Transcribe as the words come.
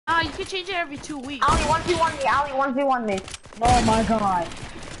you can change it every 2 weeks. Ali, 1v1 me. Ali, 1v1 me. Oh my god.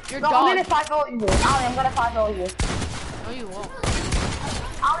 You're no, done. I'm gonna 5-0 you. Ali, I'm gonna 5-0 you. No, you won't.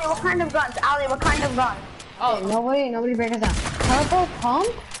 Ali, what kind of guns? Ali, what kind of guns? Oh, hey, nobody break us down. Purple pump,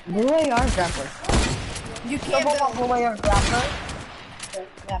 blue AR grappler. You can't build blue AR grappler.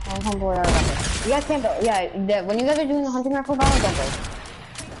 Yeah, pump blue AR grappler. You guys can't build. Yeah, when you guys are doing the hunting rifle battle, don't build.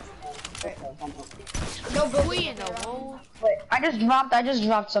 no, but we in the hole. Wait, I just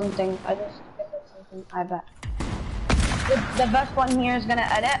dropped something. I bet. The best one here is gonna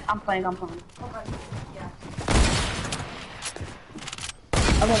edit. I'm playing. Okay,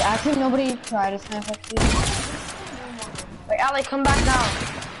 actually nobody tried to snipe us. Wait, Ali, come back down.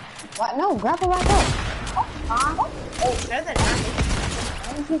 What? No, grapple back up. Oh, better than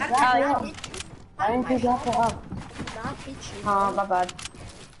Ali. I didn't see grapple up. Oh, my bad.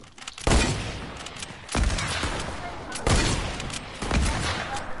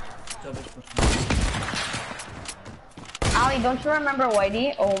 Ali, don't you remember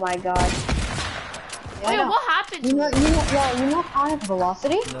Whitey? Oh my god. Wait, what happened? You know Sonic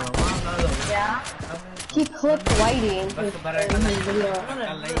Velocity? No. Yeah. He clipped Whitey in his video.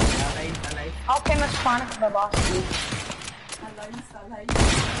 How famous Sonic Velocity?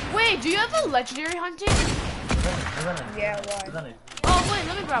 Wait, do you have a legendary hunting? Yeah, why? Oh wait,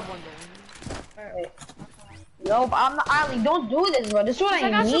 let me grab one then. Alright. Nope, I'm not. Ali, don't do this, bro. This is what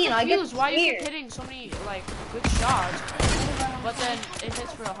I mean. I get so why you keep scared. hitting so many like good shots, but then it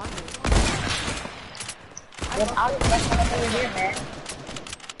hits for 100. Yes, Ali, that's what I'm here, man.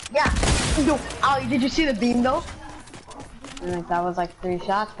 Yeah. Yo, Ali, did you see the beam though? Like that was like 3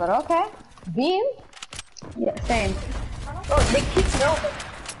 shots, but okay. Beam? Yeah, same. Oh, they keep building.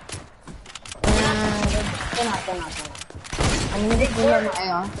 They're not. I'm gonna get on my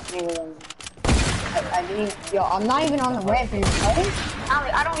AR. I mean, yo, I'm not even on the ramp. Are you fighting?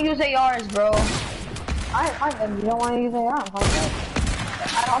 Ali, I don't use ARs, bro. Alright, fine. You don't want to use AR. I'm fine with that.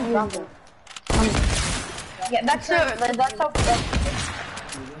 I don't use them. Yeah, that's so. That's so.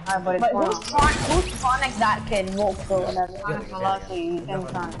 Alright, but But who's Sonic that kid? Wolf or whatever. Velocity, same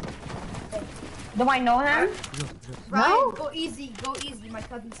time. Do I know him? Ryan, go easy. My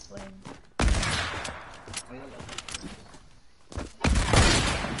cousin's playing.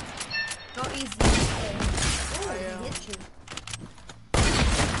 Go easy. Oh, he hit you.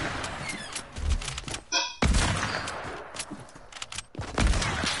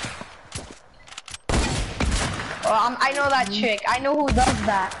 Oh, I know that chick. I know who does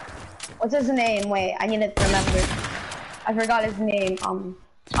that. What's his name? Wait, I need to remember. I forgot his name.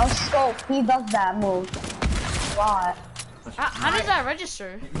 Scope. He does that move. What? How does that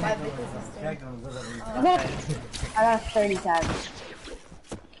register? I got 30 tags.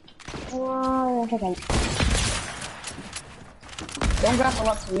 Oh, okay. Don't grapple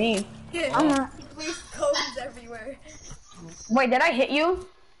up to me. I'm not. He plays codes everywhere. Wait, did I hit you?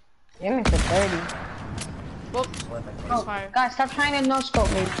 Give me for 30. Whoops. Oh, Fire. guys, stop trying to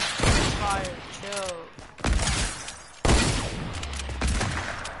no-scope me. Fire. Chill.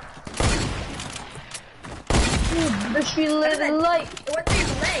 But she lit it light. It went through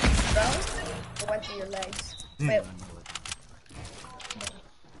your legs, bro. It went through your legs. Wait.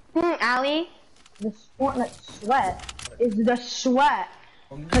 Ali, the Fortnite sweat is the sweat.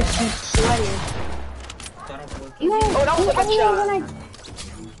 Because she's sweating. Oh, that was a good shot.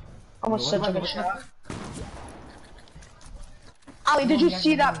 Almost such a good shot. Ali, did you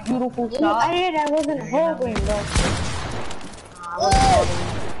see that beautiful shot? I did, I wasn't holding, bro. Oh!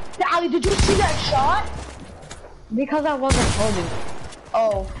 Ali, did you see that shot? Because I wasn't holding.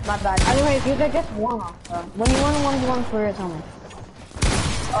 Oh, my bad. Anyways, you could just one-off, bro. When you want to one-to-one career, tell me.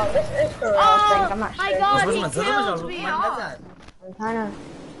 Oh, this is for real, I think. I'm not sure. My God, he killed me off. I'm trying to...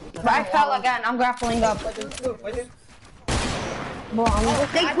 But I fell again. I'm grappling up. Bro,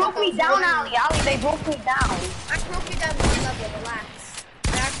 They broke me down, Ali. Ali, they broke me down. I broke you down one level, relax. I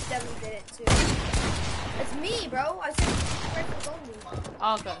accidentally did it too. It's me, bro. I said rifles only.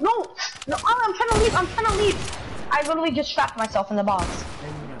 Okay. No, Ali, I'm trying to leave. I literally just trapped myself in the box.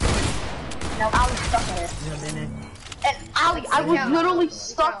 Now Ali's stuck in it. And Ali, I was literally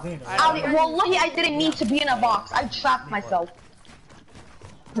stuck. Ali, wallahi, I didn't mean to be in a box. I trapped myself.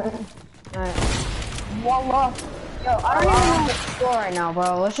 Alright. Wallah. Yo, I don't even know the score right now,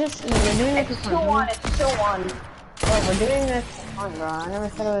 bro. Let's just... We're doing this for fun. It's 2-1. Bro, we're doing this for fun, bro. I never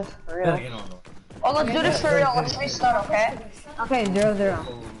said it was for real. Oh, let's do this for real. Let's restart, okay? Okay, 0-0.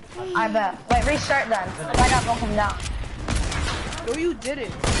 I bet. Wait, restart then. Cause I got broken down. No, you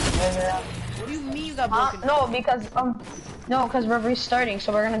didn't. What do you mean you got broken down? No, because we're restarting,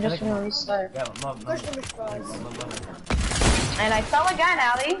 so we're gonna restart. First number fries. And I fell again,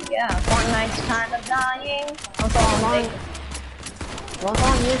 Ali. Yeah, Fortnite's kind of dying. Also, I'm on. What's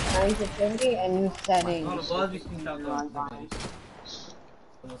on new sensitivity and new settings?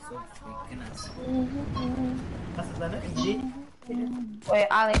 Wait,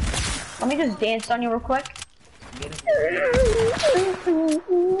 Ali. Let me just dance on you real quick.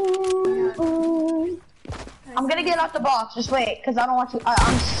 I'm gonna get out the box. Just wait, cause I don't want to.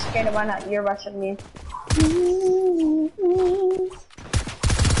 I'm scared of not you're rushing me.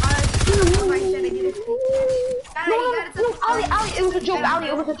 No, Ali, it was a joke. Ali,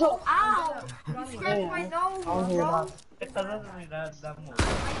 it was a joke. Ow! You scratched my nose, bro.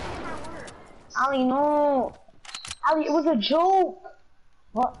 Ali, no. Ali, it was a joke.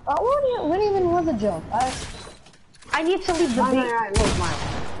 What even was a joke? I need to leave the beat. Alright, look, mine.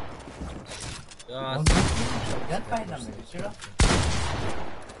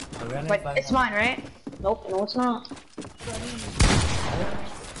 But it's mine, right? Nope, no, it's not.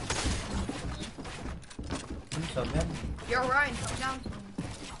 You're right. Come down.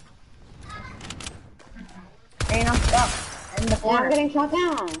 Ain't I'm stuck in the I'm corner. getting shot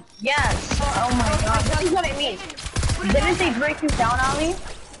down. Yes. Oh my god. This is what I mean. Didn't they break you down, Ali?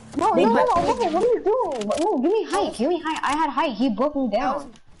 No, what are you doing? No, give me height. I had height. He broke me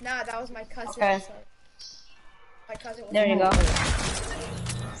down. That was my cousin. Okay. So my cousin was There you go.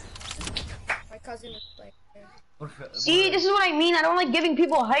 My cousin was like. See, this is what I mean. I don't like giving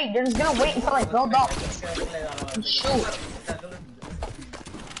people height. They're just gonna wait until I build up. Shoot.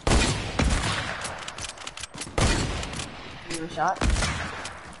 Give a shot.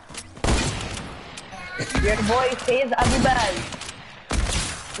 Your boy says Abu Baz.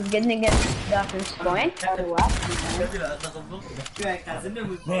 He's getting to get doctors going. Alright,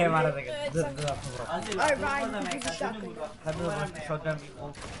 Ryan, use the shotgun.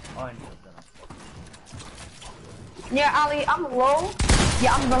 Yeah, Ali, I'm low.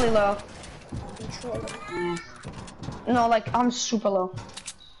 Yeah, I'm really low. No, like, I'm super low.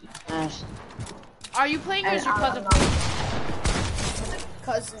 Nice. Are you playing or is your cousin?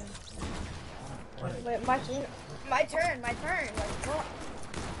 Cousin. Wait, my turn. My turn. Like, what?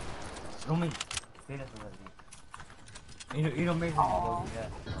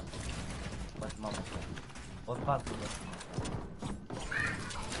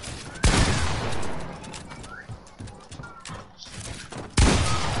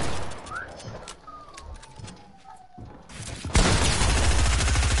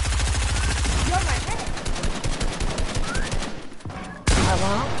 You're my head.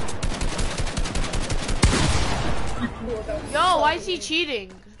 Yo, why is he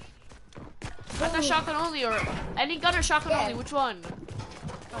cheating? Gun or shotgun only, or any gun or shotgun only? Which one?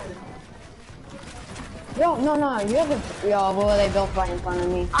 Yo, no, you have a. Yo, well, they built right in front of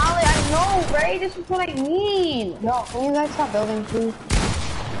me. Ali, I know, right? This is what I mean. Yo, can you guys stop building, please?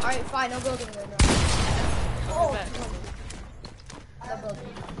 Alright, fine. No building right now. Oh. No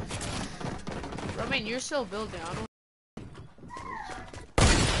building. Romain, you're still building. I don't.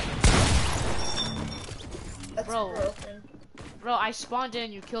 That's Bro. broken. Bro, I spawned in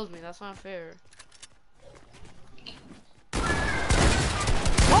and you killed me. That's not fair.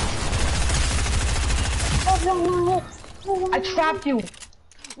 I trapped you.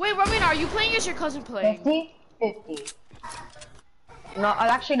 Wait, Romain, are you playing or is your cousin playing? 50. No,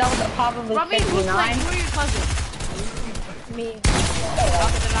 actually, that was probably Romain, who's 59. playing? Who are your cousins? Me.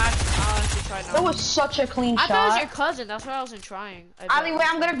 That was such a clean I shot. thought it was your cousin. That's why I wasn't trying. Ali, wait,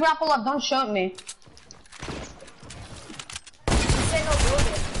 I'm gonna grapple up. Don't shoot me. Say no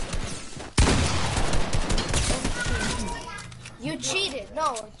building. You cheated.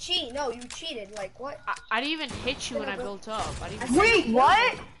 No, you cheated. Like what? I didn't even hit you when I built up. I didn't even Wait, what?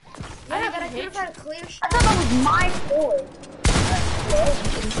 I Yeah, didn't but I even could have hit had a clear I shot. thought that was my fault.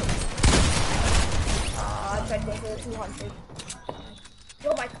 I tried to go for the 200. Yo,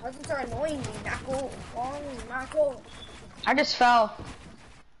 my cousins are annoying me. Knuckle. Knuckle. I just fell.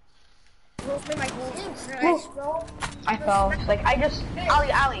 Roast me my gold. Bro. I fell. Like, I just...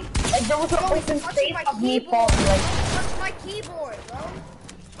 Ali. Like, there was an open space my of me keyboard. falling. Like, Touch my keyboard, bro.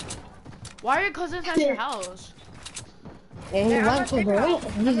 Why are your cousins at your house? Yeah, he Yeah, went to Virginia.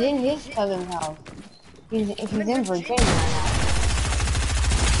 He's in his cousin's house. He's in Virginia right now.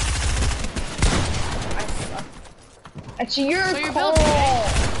 it's your So you're call. building, right?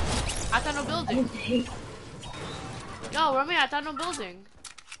 I thought no building. No, Romain, I thought no building.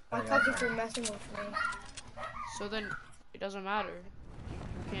 My cousins are messing with me. So then, it doesn't matter.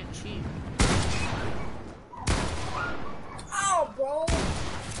 You can't cheat. Oh, bro.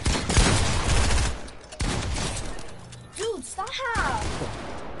 Dude, stop.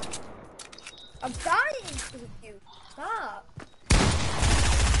 I'm dying because of you. Stop.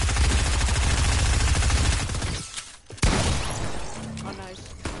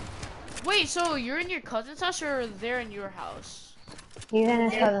 Wait, so you're in your cousin's house or they're in your house? He's in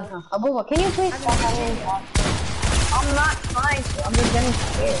his cousin's house. Abuba, can you please stop having I'm not trying to. I'm just getting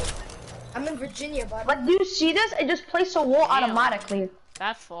scared. I'm in Virginia, bud. Like, do you see this? It just placed a wall Damn. automatically.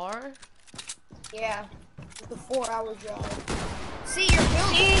 That far? Yeah. It's a 4-hour drive. See, you're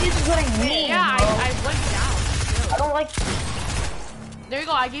building. See, this is what I mean. Yeah, bro. I went down. I don't like. There you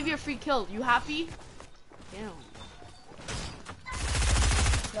go, I gave you a free kill. You happy? Damn.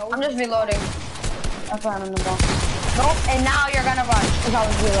 No, I'm just reloading. That's why I'm in the box. Nope. And now you're gonna run because I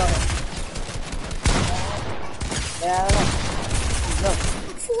was reloading. Yeah, look.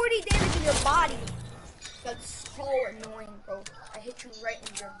 40 damage in your body. That's so annoying, bro. I hit you right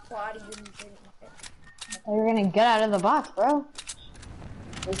in your body and you didn't hit. You're gonna get out of the box, bro.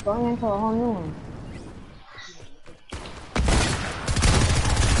 It's going into a whole new one.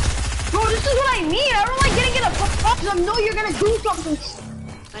 Bro, this is what I mean. I don't like getting in a box. I know you're gonna do something.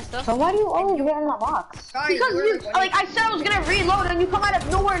 Nice stuff. So why do you always get in the box? Guys, Because you, like I said, I was gonna reload, and you come out of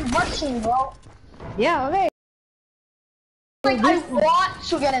nowhere and rush me, bro. Yeah, okay. Like I want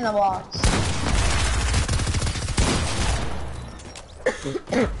to get in the box.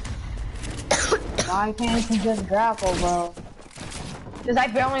 Why can't you just grapple, bro? Because I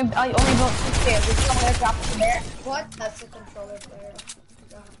only built 6 stairs. There's no way to drop from there. What? That's a controller player.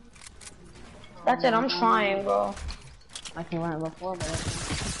 That's it. I'm trying, bro. I can run it before, but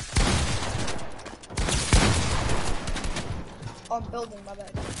Oh, I'm building, my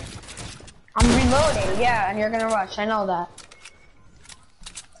bad. I'm reloading. Yeah, and you're gonna rush. I know that.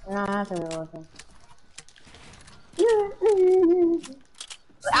 you don't have to reload them.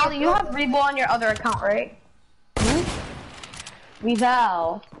 Ali, you have Rebo on your other account, right?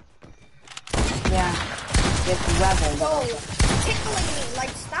 Rebel. Yeah. It's rebel. No, tickling me. Like,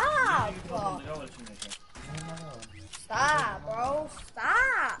 stop. Stop, bro.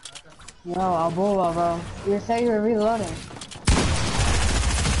 Stop. Yo, Abuba, bro. You said you were reloading.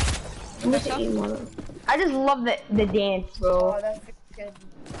 I just love the dance, bro. Oh, that's good.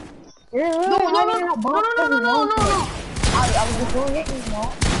 You're really No. I was just doing it, you know.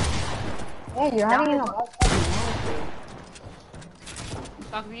 Yeah, you're hiding in a box.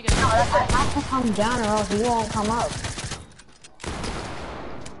 Fuck me, you guys. I have to come down or else you won't come up.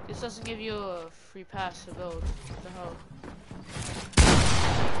 This doesn't give you a free pass to build. What the hell?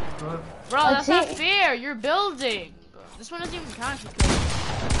 Bro, that's not fair. You're building. This one doesn't even count if you kill.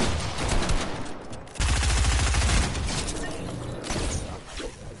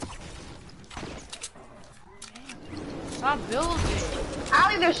 Stop building.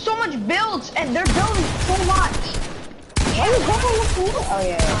 Ali, there's so much builds, and they're building so much. Why are you going with me? Oh,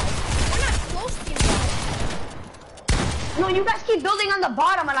 yeah. We're not close to you guys. No, you guys keep building on the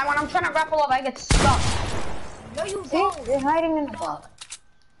bottom, and when I'm trying to grapple up, I get stuck. No, you See? don't. You're hiding in the box.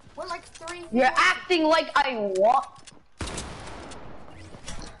 We're like 3. You're acting like I want.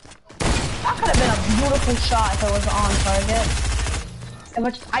 That could have been a beautiful shot if it was on target.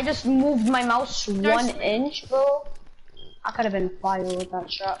 But I just moved my mouse 1 inch, bro. I could have been fire with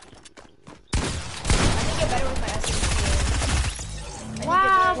that shot. I think you're better with my SMG.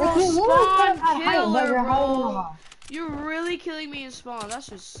 Wow, bro, You spawn but you're hiding in the killer, bro. box. You're really killing me in spawn. That's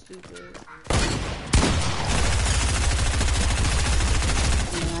just stupid.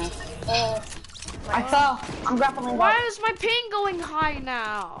 Oh, I fell. I'm grappling. Why up. is my ping going high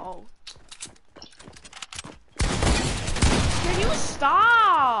now? Can you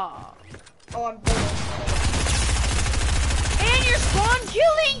stop? oh, I'm building. And you're spawn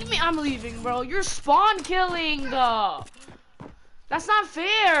killing me. I'm leaving, bro. You're spawn killing. That's not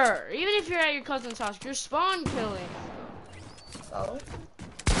fair. Even if you're at your cousin's house, you're spawn killing. So?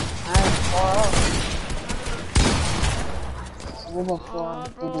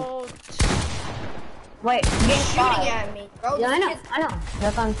 Bro. Wait, You're game shooting 5. at me, bro. Yeah, This kid's- I know.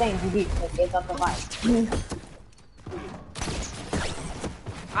 That's what I'm saying. You beat the kids up the fight.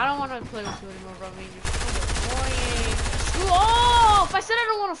 I don't want to play with you anymore, bro. I mean, you're so annoying. Screw off! I said I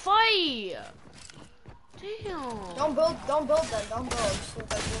don't want to fight. Damn. Don't build then. Don't build. So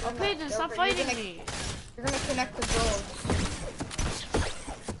that you're gonna- Okay, then stop you're fighting gonna- me. You're gonna connect the builds.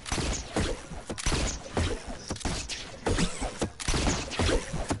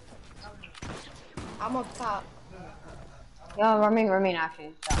 I'm up top. Yo, Ramin,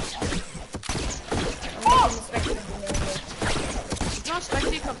 actually. Stop. I'm making the spectator area. If you want to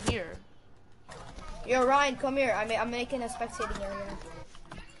spectate, come here. Yo, Ryan, come here. I'm making a spectating area.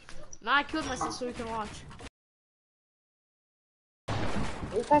 Nah, I killed myself so we can watch.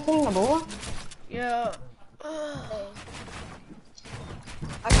 You guys hitting a ball? Yeah.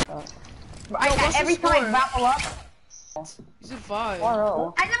 Every time I grapple up. said 5.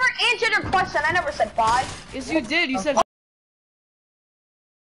 Oh. I never answered your question. I never said 5. Yes, you did. You said.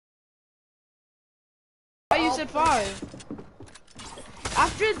 You said 5.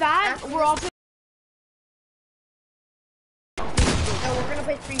 After that, we're all. No, we're gonna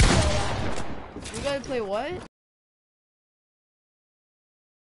play free throw. We gotta play what?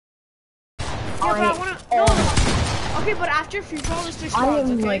 Oh, Yeah, but I wanna. No. Okay, but after free throw, let's do I squads,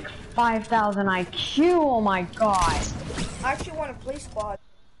 am okay? like 5,000 IQ. Oh my god. I actually want to play squad.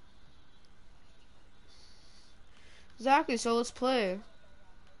 Exactly. So let's play.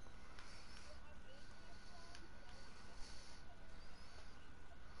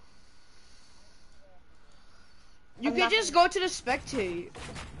 You can just go to the spectate.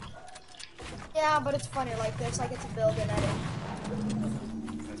 Yeah, but it's funny like this. I get to build and edit.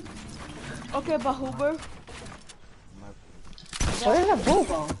 Okay, but Huber. Where's a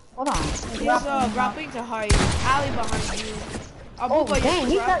Bobo? Hold on. He's grappling to height. Alley behind you. Oh, Booba, dang,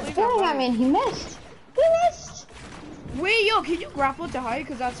 he got grappling to shooting at height. me and he missed. He missed. Wait, yo, can you grapple to height?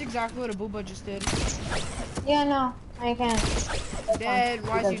 Because that's exactly what a Booba just did. Yeah, no, I can't. Then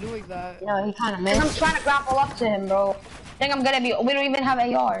why is he doing that? No, he kind of And I'm missed. trying to grapple up to him, bro. I think I'm gonna be. We don't even have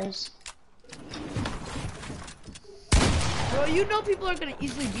ARs. Bro, you know people are gonna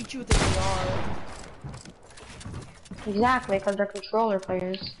easily beat you with an AR. Exactly, because they're controller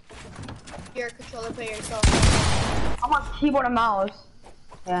players. You're a controller player yourself. I'm on keyboard and mouse.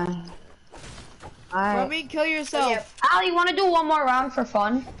 Yeah. I Alright. mean, kill yourself. Ali, you wanna do one more round for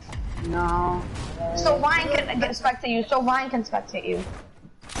fun? No. So Ryan can get spectate you. So Ryan can spectate you.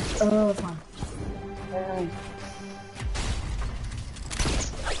 Oh, fine.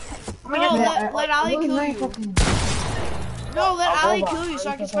 No, let Ali kill you. No, let Ali kill you so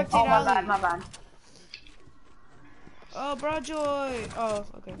I can spectate Oh, my Ali. bad, my bad. Oh, bro, Joy. Oh,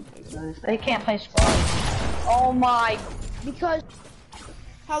 okay. They can't play squad. Oh my. Because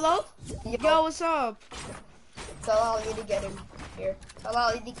Hello? Yo, what's up? tell Ali to get him here. Tell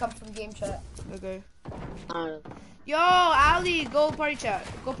Ali to come from game chat. Okay. Yo, Ali, go party chat.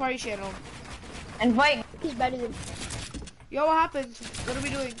 Go party channel. Invite. He's better than Yo, what happened? What are we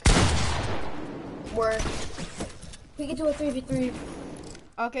doing? work. We can do a 3v3.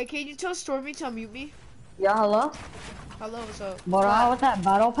 Okay, can you tell Stormy to unmute me? Yeah, hello? Hello, what's up? Bro, with that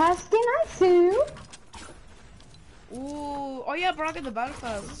battle pass skin I see. Ooh, oh yeah, Brock in the battle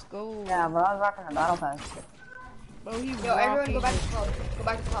pass. Let's go. Yeah, bro, I was rocking the battle pass. Bro, he Yo, everyone go rocking back it. to pub. Go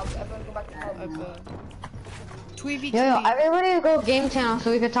back to pub. Everyone go back to pub. Okay. Tweety Yo, tweet. everybody go game channel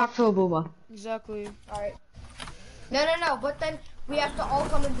so we can talk to a booba. Exactly. Alright. No, but then we have to all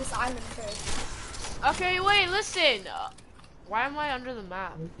come in this island first. Okay, wait, listen. Why am I under the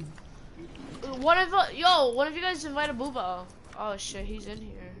map? One of you guys invite a booba. Oh shit, he's in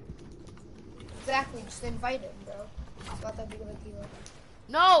here. Exactly, just invite him, bro. It's not that big of a deal.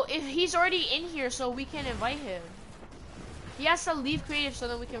 No, if he's already in here, so we can invite him. He has to leave creative so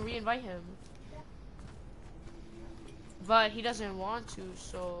then we can re-invite him. But he doesn't want to,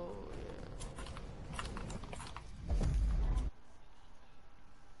 so yeah.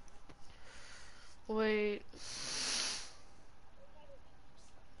 Wait.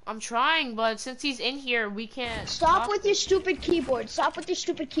 I'm trying, but since he's in here, we can't. Stop with your stupid keyboard. Stop with your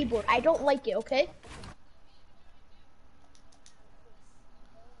stupid keyboard. I don't like it, okay?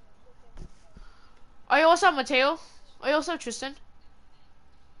 Oh, you also have Mateo? Oh, you also have Tristan?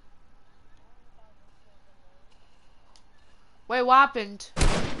 Wait, what happened?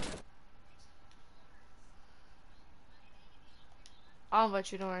 I'll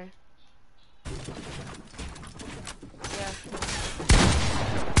invite you, don't worry. Yeah.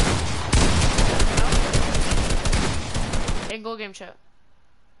 In go game chat.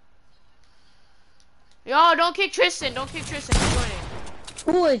 Yo, don't kick Tristan. Don't kick Tristan. He's joining.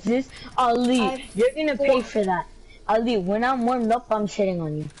 Who is this? Ali, you're gonna pay for that. Ali, when I'm warmed up, I'm shitting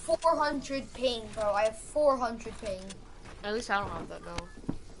on you. 400 ping, bro. I have 400 ping. At least I don't have that now.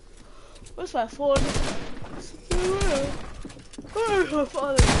 What's my phone? Oh, my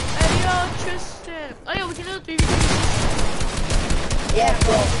father. Hey, yo, Tristan. Oh, yeah, we can do the 3v3. Yeah,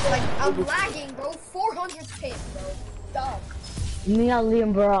 bro. Like, I'm lagging, bro. 400 ping, bro. Dumb. Me, Ali,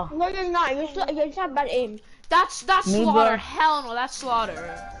 and bro. No, you're not. You just have bad aim. That's Me, slaughter. bro. Hell no, that's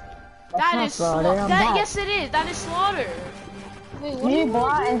slaughter. That's not slaughter, I'm bad. Yes, it is. That is slaughter. Wait, what Me, bro,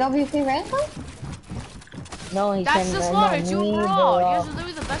 and WC Ransom? No, he's That's saying the that. slaughter. No, It's you me, overall. You bro. guys are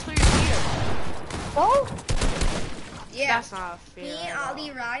literally the best players here. Oh? Yeah. That's not fair. Me, at all.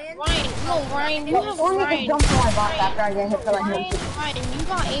 Ali, Ryan. Ryan, no, Ryan, you have Or he Ryan. can jump to my box after I get hit for like Ryan, him. Ryan, you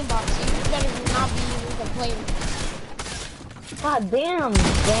got aimbox. So you better not be using the plane. God damn,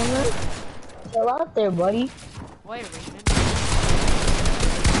 Gamer. Chill out there, buddy. Wait, Raymond.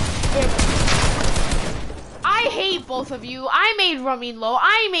 I hate both of you. I made Ramin low.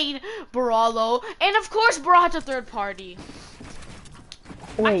 I made Baral low. And of course, Baral had a third party.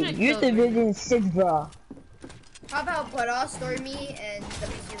 Wait, you're Division 6, bro. How about Bara, Stormy, and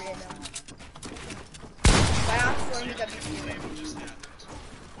WC Random? Bara, Stormy, WC Random.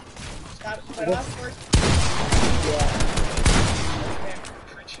 Bara, Stormy. Yeah.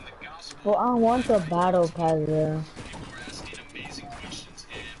 Well, I want the battle pass there.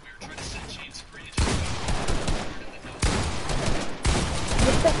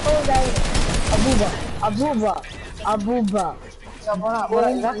 What the hell is that? Abuba. Yo,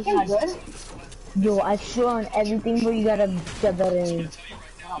 what is that game good? Yo, I swear on everything, but you gotta get better in.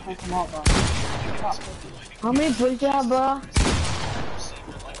 I'll pick him up, bro. How many points you have, bro?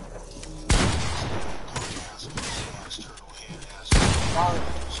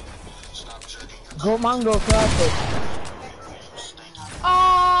 Go Mango, cross it.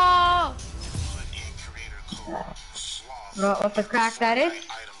 Oh! Bro, what the crack that is?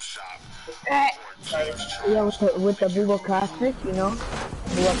 Yeah, with the Google Classic, you know?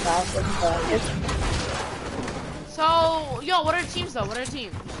 Google Classic. So, yo, what are teams though? What are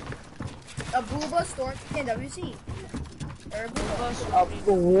teams? Abuba, Stormy, and WC.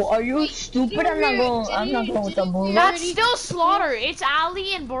 Or Are you stupid? I'm not going with the Google. That's still slaughter. It's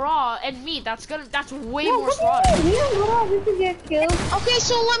Ali and Bara and me. That's way more slaughter. We can get killed. Okay,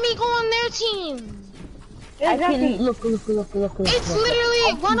 so let me go on their team. I can look. It's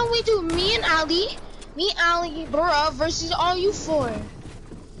literally, why don't we do me, Ali, Bora versus all you four?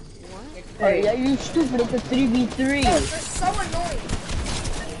 Hey, are you stupid? It's a 3v3. They're so annoying.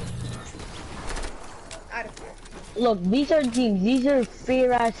 Out of here. Look, these are teams. These are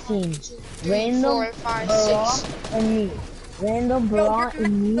fair ass teams. 3, Random, 4, 5, Bra, 6. and me. Random, Bro, Bra, you're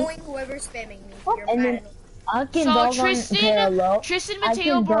and me. annoying whoever's spamming me. You're And mad then at me. I can So dog Tristan, on parallel. Tristan, I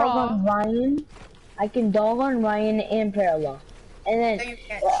Mateo, can dog on Bara. Ryan. I can dog on Ryan and parallel. And then No, you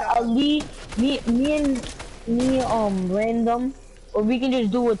can't. Shut up. Ali, me, random, or we can just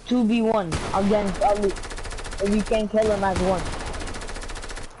do a 2v1 against Ali. If we can kill him as one.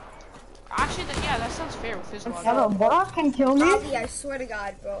 Actually, yeah, that sounds fair with his logic. Bro, Bora can kill me? Ali, I swear to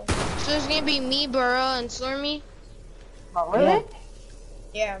God, bro. So it's gonna be me, Bora, and Stormy. Oh, really?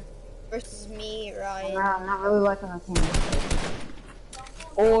 Yeah. Versus me, Ryan. Nah, I'm not really liking the team.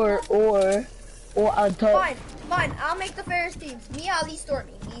 Or I'll tell. Fine. I'll make the fairest teams. Me, Ali,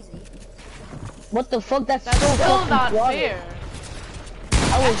 Stormy. Easy. What the fuck? That's That's so still fucking not slaughter. fair.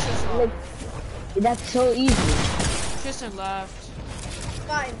 I was That's just like, that's so easy. Tristan left.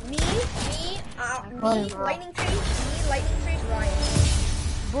 Fine. Me, Lightning Trace, Ryan.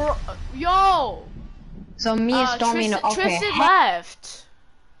 Bro, yo! So me and Stormy, Tristan, okay. Tristan left.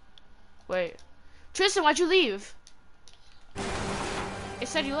 Wait. Tristan, why'd you leave? It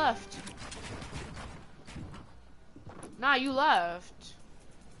said you left. Nah, you left.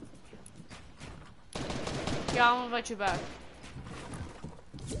 Yeah, I'll invite you back.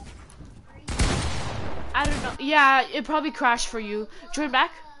 I don't know. Yeah, it probably crashed for you. Join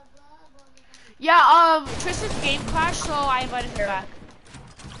back? Yeah, Tristan's game crashed, so I invited him back.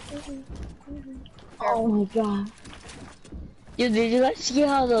 Oh my god. Yo, did you guys see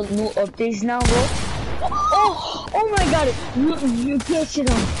how the new updates now go? Oh my god. You can't sit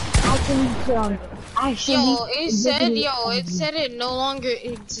on. I can sit on. Actually, It said it no longer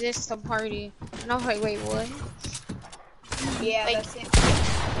exists, the party. And I was like, wait, what? Yeah, Like- that's it.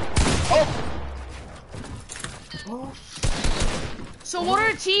 So what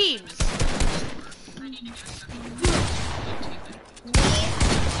are teams?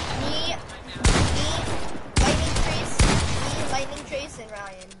 Lightning Trace, and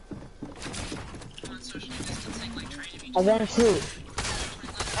Ryan. I gotta shoot.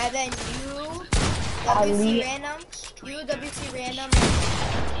 And then you, Ali. WC Random.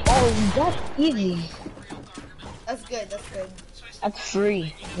 Oh, that's easy. That's good. That's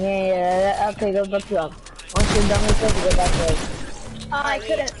free. Yeah. Okay, go back to up. Once you're done with it, go back to up. I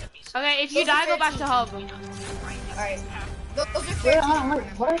couldn't. Okay, if you die, go back to hub. Alright. Those are fair. No,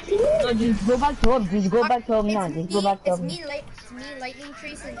 just go back to up. Just go back to up now. Just go back to It's up. me, Lightning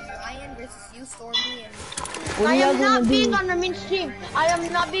Trace, and Ryan versus you, Stormy, and... What I are you am guys not gonna being do? on Ramin's team. I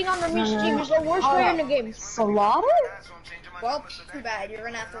am not being on Ramin's team. He's the worst player in the game. Slaughter? Well, too bad. You're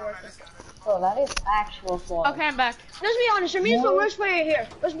gonna have to work this. Oh, that is actual slaughter. Okay, I'm back. Let's be honest. Ramin's the worst player here.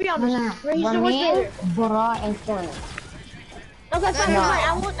 Let's be honest. He's the worst player here. Bora, and Stormy. Okay, fine.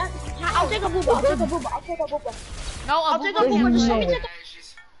 I'll take a booba. No, I'll take a Abuba booba. can Just play. let me take a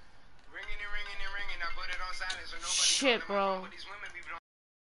Shit, bro.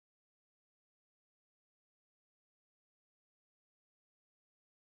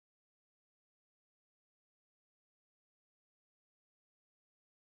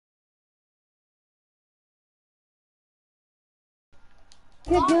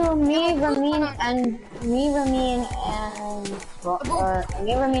 could do me, Ramin, and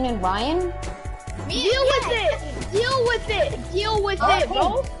Ryan. Deal with it. Deal with it. Deal with it,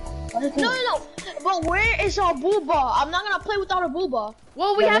 bro. No. But where is our booba? I'm not gonna play without a booba.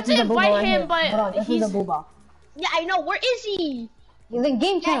 Well, we have to invite him, but he's Yeah, I know. Where is he? He's in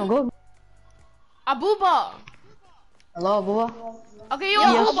game channel. Go. Abuba. Hello, Abuba. Okay, yo,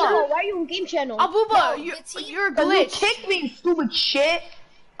 Abuba. Abuba. Why are you in game channel? Abuba, you're You glitched. kicked me, stupid shit.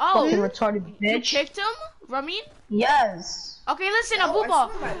 Oh, Fucking retarded you bitch. kicked him, Ramin? Yes. Okay, listen, No, I swear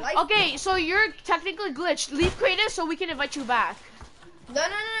Abuba. my life. Okay, so you're technically glitched. Leave creative so we can invite you back. No.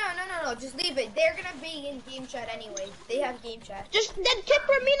 Just leave it. They're gonna be in game chat anyway. They have game chat. Just then kick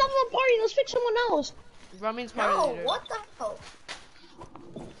Ramin off the party. Let's pick someone else. Ramin's part No, leader. what the hell?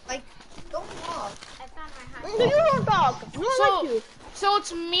 Like, don't talk. You don't talk. No one like you. So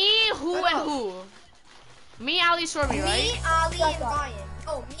it's me, who, and who? Me, Ali, Sorby, right? Me, Ali, and Ryan.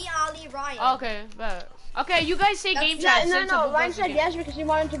 Oh, me, Ali, Ryan. Okay, bet. Okay, you guys say game That's- chat. No, since no. Abuba's Ryan the said game. yes because he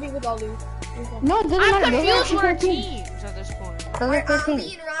wanted to be with Ali. No, it doesn't I'm matter. confused with our team. teams at this point. Alright,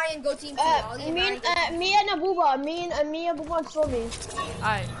 Ali and Ryan go team 2. Ali and Ryan go team Me and Abuba. Me and Abuba and Stormy.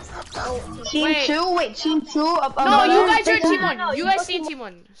 Alright. Team Wait. 2? Wait, team 2? No, you guys are Team team no, 1. no, You you guys go stay team team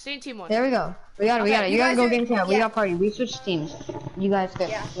 1. Stay in team 1. There we go. We got it. Okay, You gotta you go guys game are- channel. We yeah. got party. We switched teams. You guys go.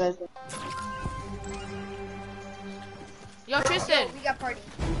 Yeah. You guys go. Yo, Tristan. We got party.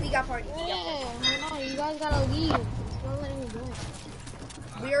 We got party. Yeah, no, you guys gotta leave. Don't let me go.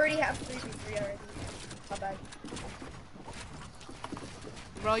 We already have 3v3 already. How bad?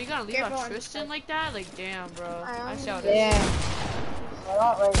 Bro, you gonna leave Careful out on- Tristan like that? Like, damn, bro. I see how it is. Yeah. A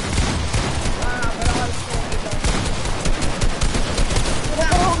lot right. But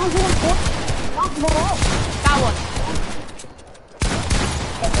I'll still be That one.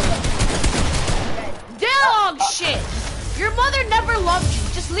 Dog shit! Your mother never loved you.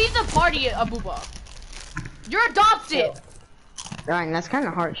 Just leave the party, Abuba. You're adopted. Ryan, that's kind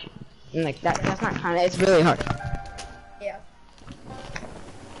of harsh. And like that's not kind of. It's really harsh. Yeah.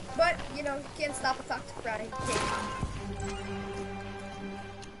 But, you know, you can't stop a toxic Friday.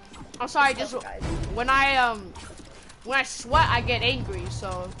 I'm sorry. Just Guys. when I sweat, I get angry.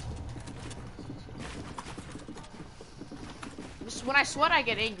 So just when I sweat, I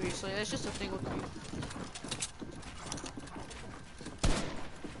get angry. So it's just a thing with me.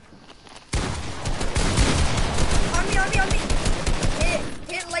 On me.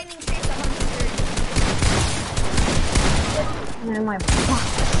 Hit lightning chase 130. Man, my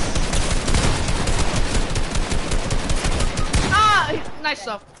Ah, nice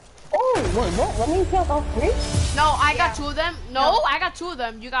stuff. Oh, what? Let me kill all 3? No, I got Yeah. 2 of them. No, I got 2 of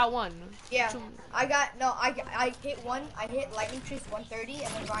them. You got 1. Yeah. Two. I hit one. I hit lightning chase 130,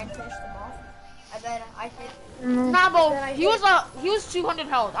 and then Ryan finished them off. And then I hit. Nah, bro. Then I He was 200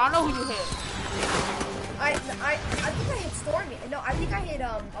 health. I don't know who you hit. I think I hit Stormy. No, I think I hit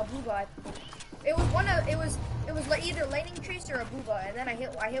Abuba. It was either lightning trace or Abuba, and then I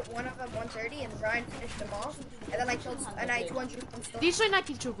hit one of them 130, and Ryan finished them off, and then I 200 from Stormy. Di soy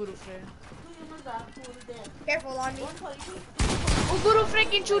nakincho guru fre. Careful on me. O guru fre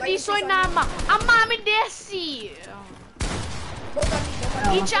kincho di soy nama. Amma mi desi. Both on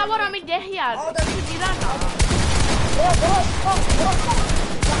me. Icha wara mi dehya. All the Dirana.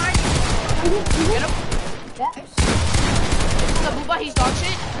 behind you. Get him. The Booba, he's dog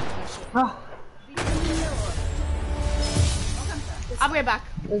shit. I'll be right back.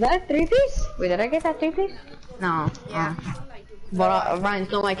 Was that a 3-piece? Wait, did I get that 3-piece? No. Yeah. But Ryan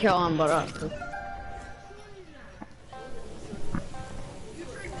stole my kill on Barak.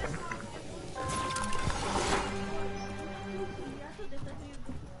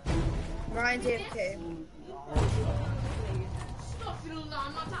 Ryan's AFK.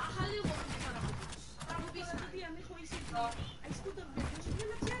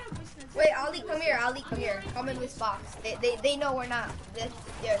 Wait, Ali, come here. Ali, come here. Come in this box. They know we're not.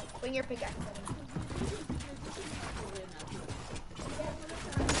 There, bring your pickaxe.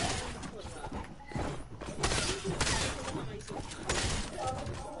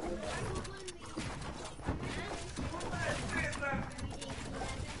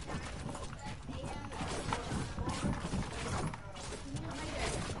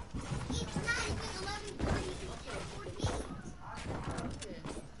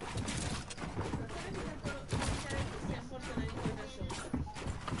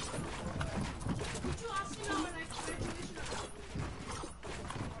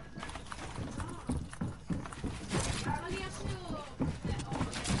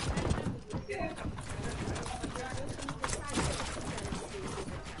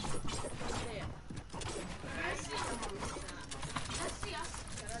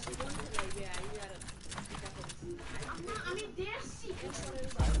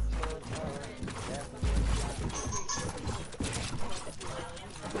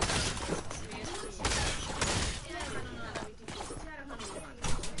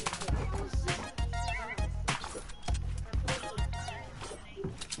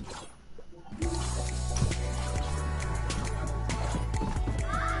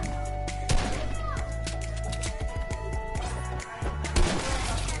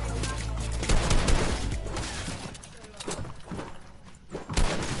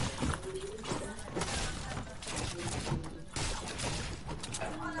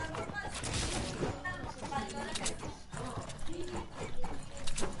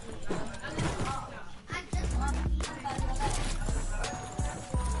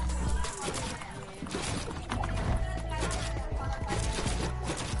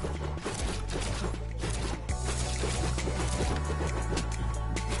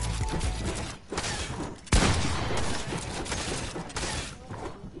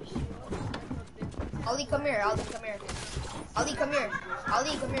 come here. Ali, come here. Ali, come here.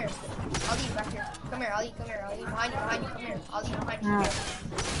 Ali, come here. Ali, back here. Come here, Ali, come here. Ali, behind you, come here. Ali, behind you, come here.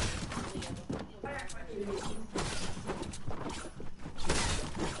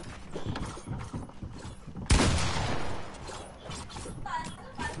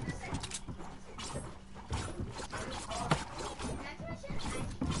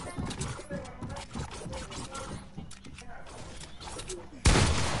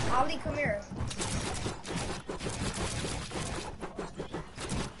 Ali, come here.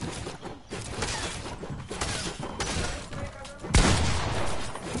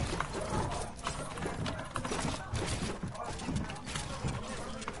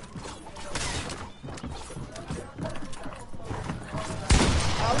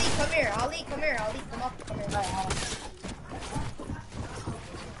 Ali, come here. Ali, come here. Ali, come up. Come here.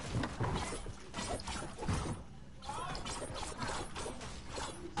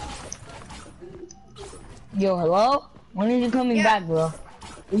 Yo, hello? When is you coming back, bro?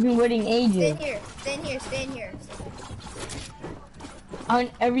 We've been waiting ages. Stay in here. On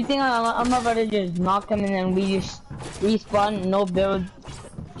everything, I'm about to just knock them and then we just respawn, no build.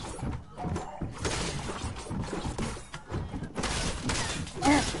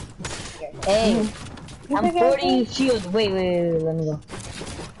 Hey, I'm 40 shield. Wait, let me go.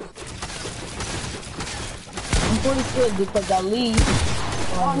 I'm 40 shield because Ali. You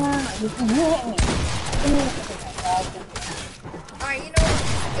hit me. Alright, you know what?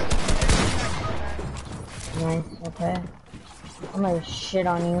 Nice, okay. I'm gonna shit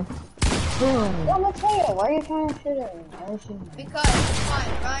on you. I'm gonna tell you, why are you trying to shoot at me? Why are you shooting me? Because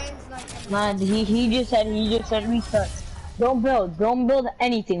fine, Ryan's not coming. Nah, he just said restart. Don't build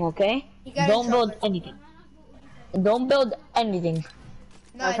anything, okay? Don't build anything. Don't build anything.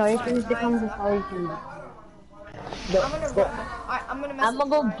 No, That's how you finish the Ryan's conversation. I'm gonna mess I'm gonna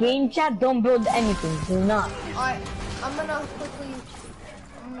go with game chat, don't build anything. Do not. Alright, I'm gonna quickly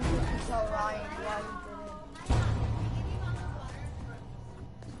tell Ryan why he did it.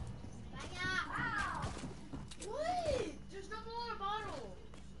 What? There's no more bottle.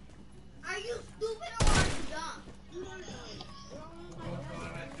 Are you stupid or are you dumb?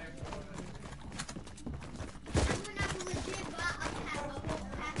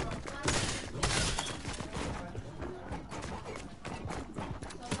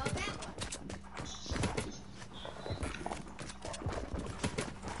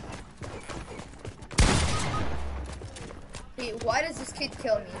 Wait, why does this kid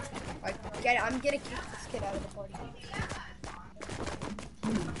kill me? Like, I'm gonna kick this kid out of the party.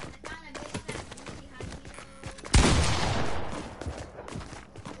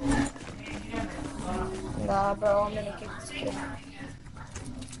 Nah, bro, I'm gonna kick this kid.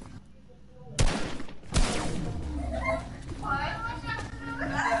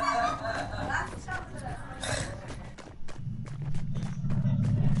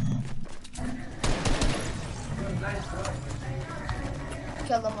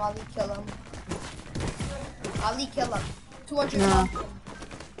 Kill him, Ali, kill him. Ali, kill him. 200 pump.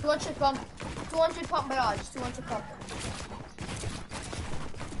 200 pump. 200 pump barrage. 200 pump.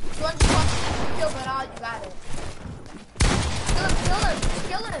 200 pump. Kill barrage. You got it.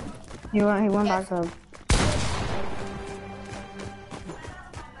 Kill him. He went Yes. back up.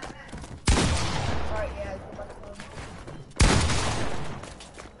 Alright, yeah, go back to him.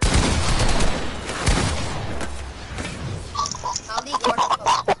 Ali, go back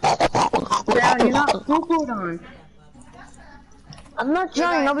to him. Yeah, you're not focused on. I'm not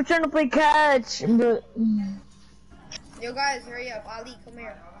trying. I'm trying to play catch. But Yo, guys, hurry up. Ali, come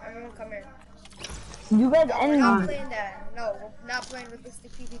here. Everyone, come here. you guys No, we're not end. playing that. No, we're not playing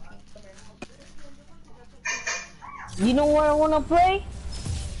realistic PvP. Come here. You know what I wanna play?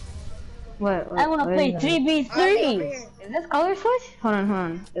 What? I wanna play Ali, over 3v3. here. Is this color switch? Hold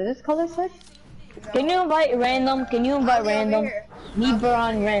on. Is this color switch? Can you invite random? Can you invite Ali, over random? here. Me,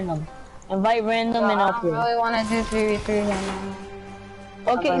 Baron, random. Invite random and I I'll don't play. really want to do 3v3 right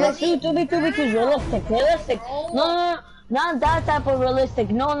now. Okay, let's do 2v2 realistic. No, not that type of realistic.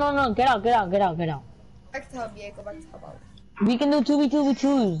 No. Get out. Back to hub, yeah, go back to hub. We can do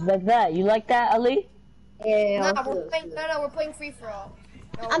 2v2s like that. You like that, Ali? Yeah, No, we're playing free for all.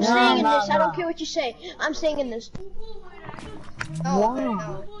 No, I'm No, staying in no, this. I no. don't care what you say. I'm staying in this.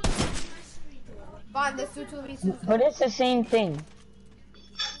 no. Fine, let's do 2v2. But it's the same thing.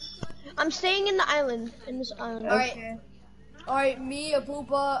 I'm staying in the island. In this island. Alright. Alright, me,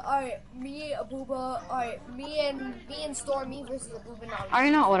 Abuba. Alright, me, Abuba. Alright, me and Stormy versus Abuba now. Are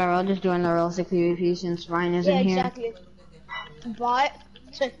you not? Whatever. I'll just join the realistic PvP since Ryan isn't Yeah, here. exactly. But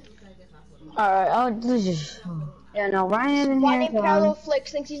Alright, I'll just. Yeah, no, Ryan isn't my here. name So Parallel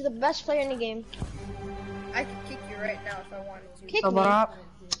Flicks thinks he's the best player in the game. right now if I wanted to. Kick So, me.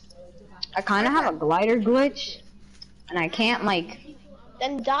 I kind of have a glider glitch, and I can't like.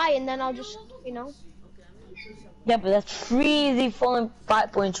 Then die, and then I'll just, you know. Yeah, but that's freezy falling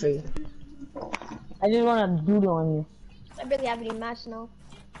 5.3. I just want to doodle on you. I barely have any match now.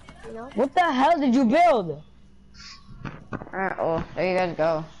 You know. What the hell did you build? Alright, well, there you guys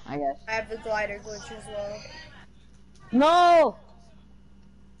go, I guess. I have the glider glitch as well. No!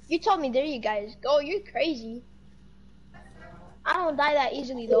 You told me there you guys go. You're crazy. I don't die that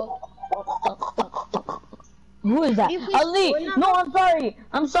easily though. Who is that? Can you please Ali! join No, us?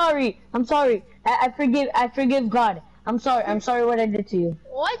 I'm sorry. I forgive God. I'm sorry what I did to you.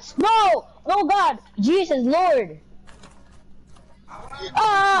 What? No! No, God! Jesus, Lord!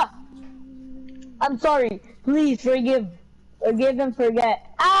 Ah! I'm sorry. Please forgive and forget.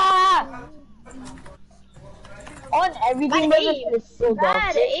 Ah! On everything, Bad brother, aim. is so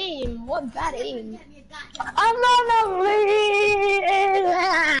Bad dog. aim. What bad aim? I'm gonna leave!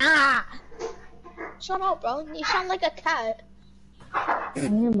 Shut up, bro. You sound like a cat. I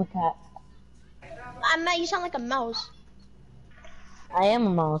am a cat. I meant you sound like a mouse. I am a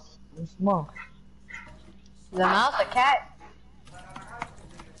mouse. I'm small. The mouse, a cat.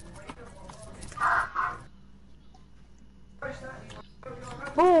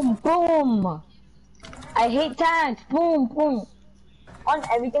 Boom, boom. I hate tanks. Boom, boom. On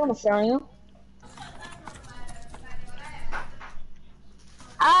everything I'm showing you.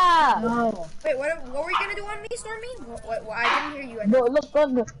 Ah! No. Wait, what were you gonna do on me, Stormy? What, I didn't hear you. Bro, look,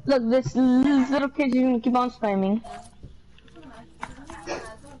 this little kid's gonna keep on spamming.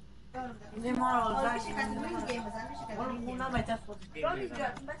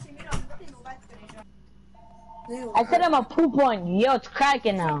 I said I'm a poop one. Yo, it's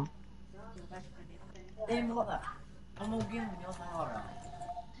cracking now. I'm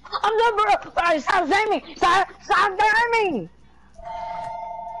done, bro. Stop spamming. Stop spamming.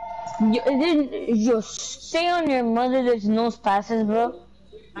 You stay on your mother. There's no spasses, bro.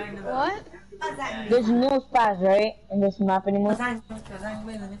 What? There's no spaz, right? In this map anymore.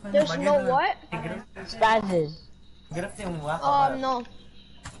 There's no what? Spazzes. No.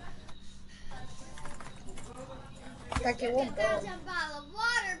 Like it won't go.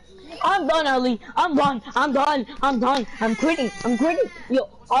 I'm done, Ali. I'm done. I'm quitting. Yo,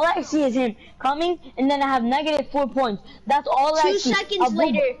 all I see is him coming, and then I have -4 points. That's all I see. 2 seconds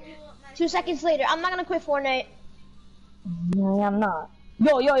later. 2 seconds later. I'm not gonna quit Fortnite. No, I'm not.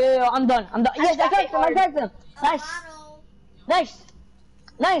 Yo, I'm done. Yes, I got him.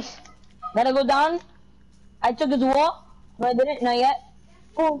 Nice. Gotta go down. I took his wall. No, I didn't. Not yet.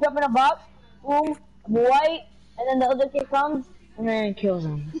 Boom, jump in a box. Boom, white. And then the other kid comes, and then kills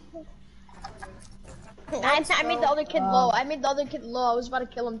him. I made the other kid low. I was about to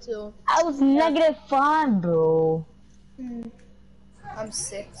kill him too. I was -5, bro. I'm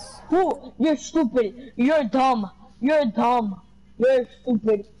 6. Who? You're stupid. You're dumb. You're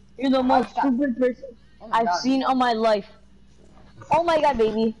stupid. You're the most stupid person I've seen on my life. Oh my god,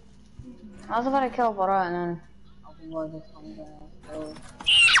 baby. I was about to kill Bora and then.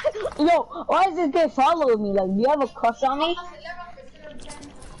 Yo, why is this guy following me? Like, do you have a crush on me?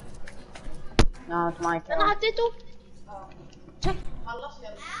 No, it's my kill. أنا حطيته.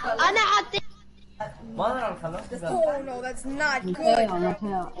 أنا حطيت. Oh no, that's not good.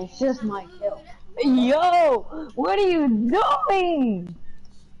 It's just my kill. Yo, what are you doing?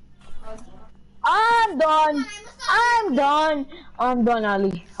 I'm done,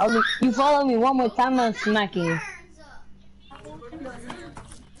 Ali. You follow me one more time, I'm smacking you.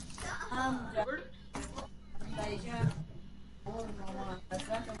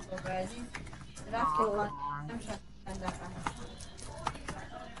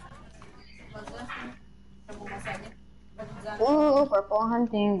 Ooh, purple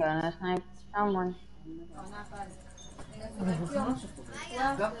hunting, gonna snipe someone.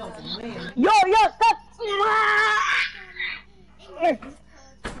 Yo, stop!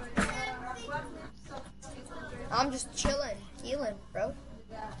 I'm just chilling, healing, bro.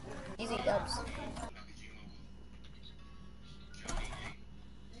 Easy dubs.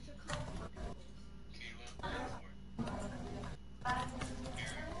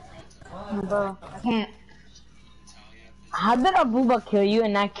 Bro, I can't. How did Abuba kill you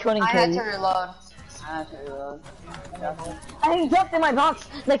and not couldn't I kill had you? to reload. I jumped in my box.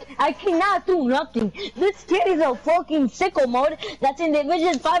 Like, I cannot do nothing. This kid is a fucking sicko mode that's in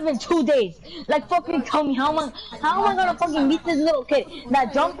Division 5 in 2 days. Like, fucking tell me, how am I gonna fucking beat this little kid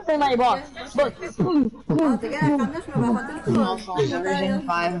that jumped in my box? But, Division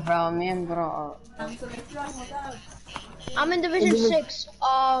 5, bro. Me and bro. I'm in Division 6.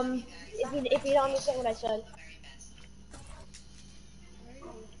 If you don't understand what I said.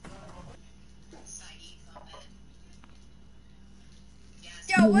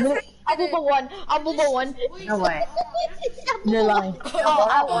 Yo, what's I'm Booba 1. I'm Booba 1. No way. You're lying. Oh,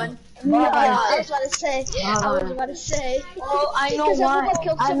 I won. No, I was about to say. I was about to say. Oh, I know Because why. Booba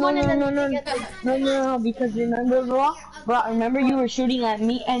killed I someone and then no, because remember, bro, remember you were shooting at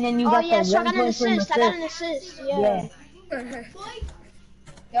me and then you Oh got yeah, the so I red got an point from assist. I got an assist. Yeah.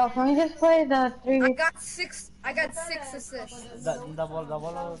 Yo, can we just play the 3v? I got six assists. Double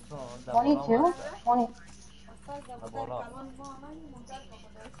 22? 20.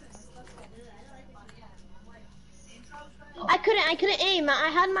 I couldn't aim. I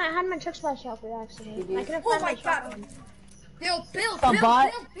had my chuck splash out for accident. I couldn't Oh find my my god. shotgun. Build.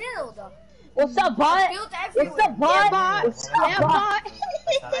 bot? What's up, bot? Build What's everywhere. up, bot? Yeah, bot. What's up, Yeah, bot? bot.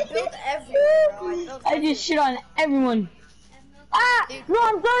 I built everywhere, bro. I built I just shit on everyone. Ah! No,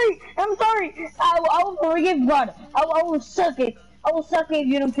 I'm sorry. I will forgive God. I will suck it. I will suck it if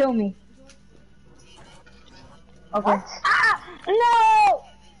you don't kill me. Okay. What? Ah! No!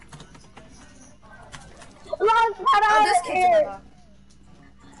 Launch pad Oh, out this of kid's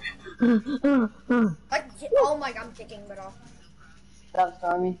here! oh my god, I'm kicking it off. Stop,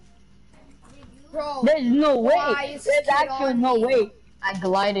 Stormy. Bro, There's no way. why is There's kid actually on no me? way. I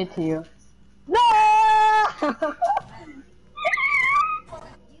glided to you. No!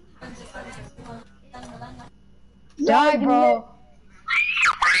 Die, bro.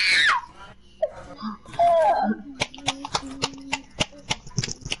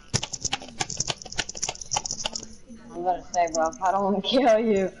 I'm gonna say, bro, I don't want to kill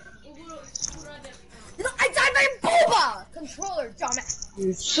you. No, I died by a booba! Controller, dumbass.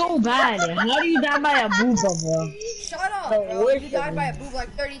 You're so bad. How do you die by a booba, bro? Shut up, The bro. worst You died of by a them. booba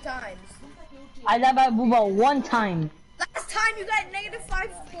like 30 times. I died by a booba one time. Last time you got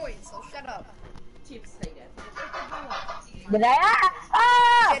 -5 points, so shut up. But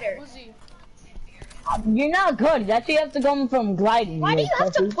ah! Hitter. You're not good. That's why you have to go from gliding. Why do like, you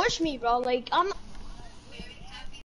have to pussy. push me, bro? Like I'm